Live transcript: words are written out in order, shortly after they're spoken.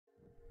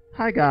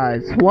Hi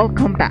guys,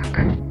 welcome back,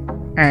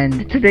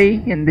 and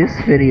today in this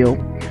video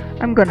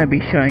I'm gonna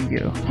be showing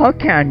you how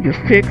can you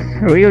fix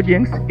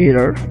Ryujinx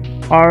Error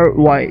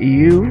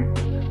RYU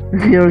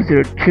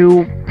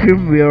 002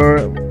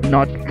 firmware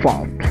not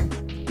found.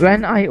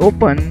 When I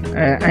open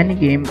any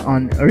game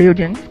on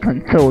Ryujinx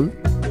console,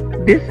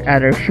 this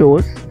error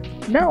shows.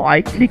 Now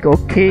I click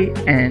OK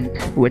and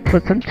wait for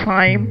some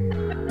time.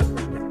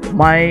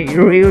 My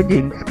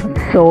Ryujinx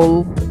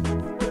console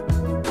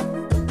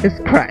is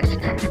crashed.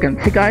 You can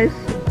see guys,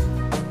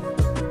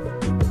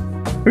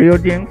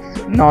 Ryujinx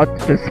not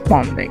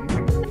responding.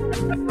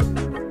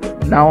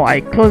 Now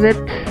I close it,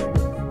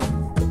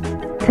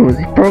 close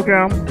the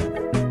program,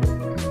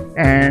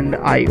 and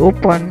I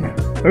open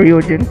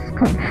Ryujinx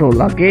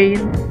console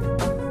again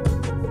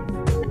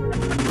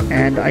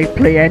and I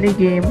play any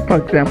game. For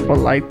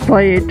example, I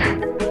play it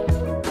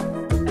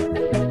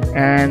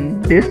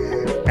and this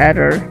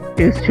error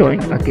is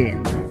showing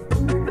again.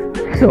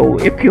 So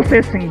if you're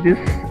facing this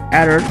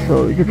error,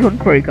 so you don't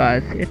worry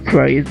guys, it's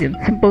very easy and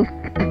simple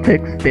to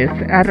fix this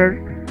error.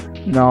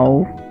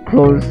 Now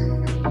close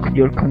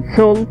your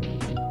console.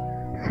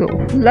 So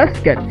let's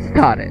get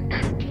started.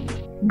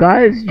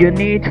 Guys, you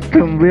need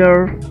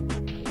firmware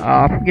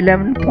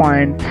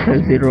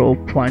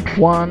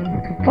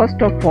 11.0.1.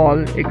 First of all,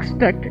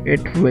 extract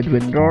it with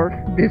WinRAR.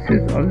 This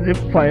is a zip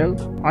file.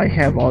 I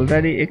have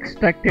already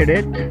extracted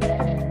it.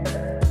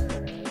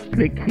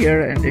 Click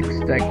here and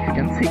extract. You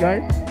can see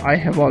guys, I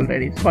have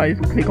already. So I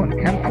click on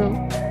cancel,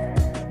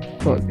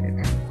 close it.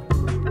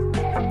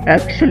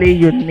 Actually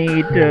you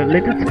need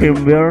latest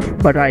firmware,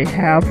 but I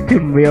have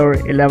firmware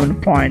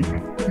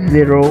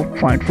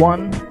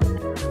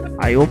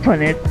 11.0.1. I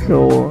open it,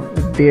 so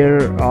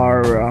there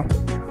are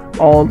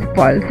all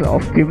files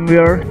of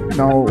firmware.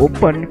 Now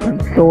open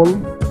console,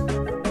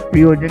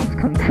 Ryujinx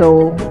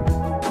console,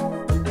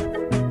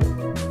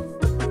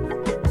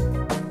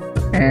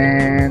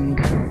 and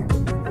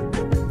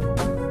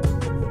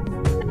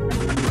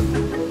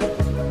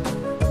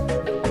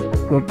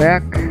go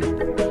back,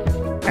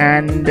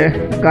 and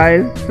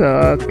guys,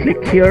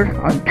 click here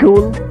on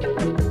tool.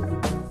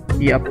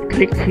 Yep,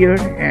 click here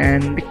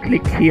and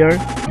click here,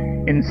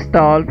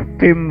 install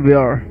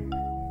firmware,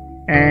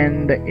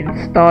 and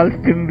install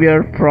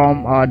firmware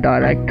from a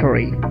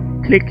directory.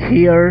 Click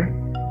here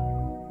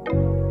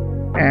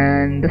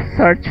and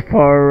search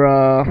for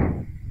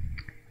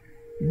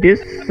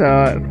this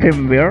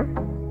firmware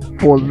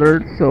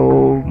folder.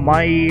 So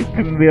my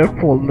firmware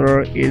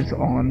folder is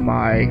on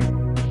my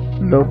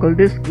local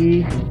disk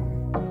E,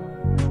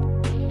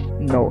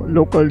 no,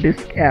 local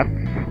disk F.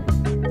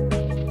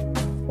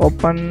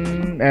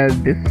 Open as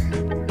this,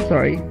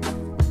 sorry,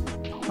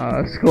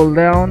 scroll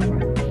down.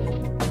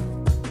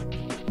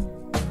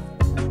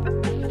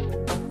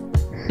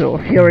 So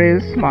here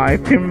is my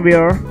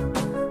firmware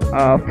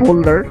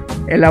folder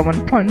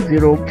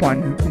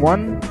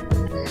 11.0.1.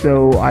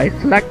 so I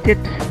select it,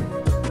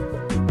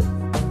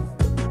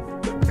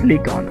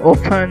 click on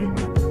open,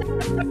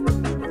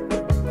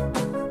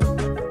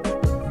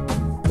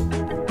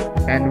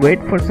 and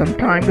wait for some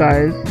time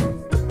guys.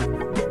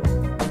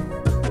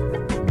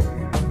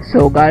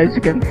 So guys,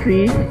 you can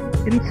see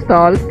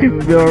install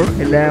firmware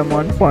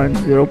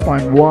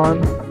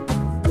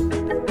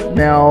 11.0.1.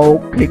 now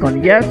click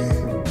on yes.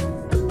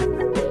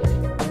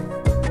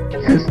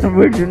 System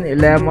version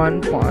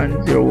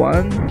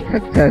 11.01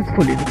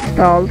 successfully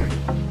installed,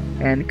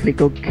 and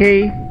click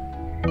OK.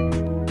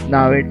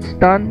 Now it's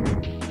done.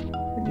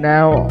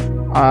 Now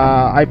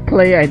I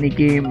play any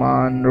game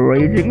on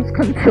Ryujinx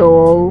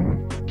console,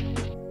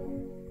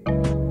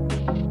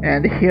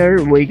 and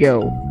here we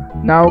go.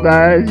 Now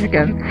guys, you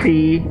can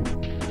see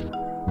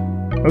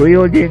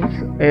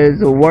Ryujinx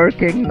is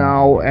working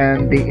now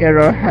and the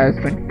error has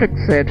been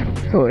fixed.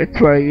 So it's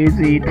very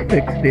easy to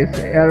fix this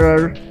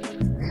error.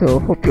 So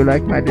hope you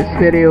like this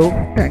video.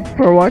 Thanks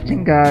for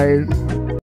watching guys.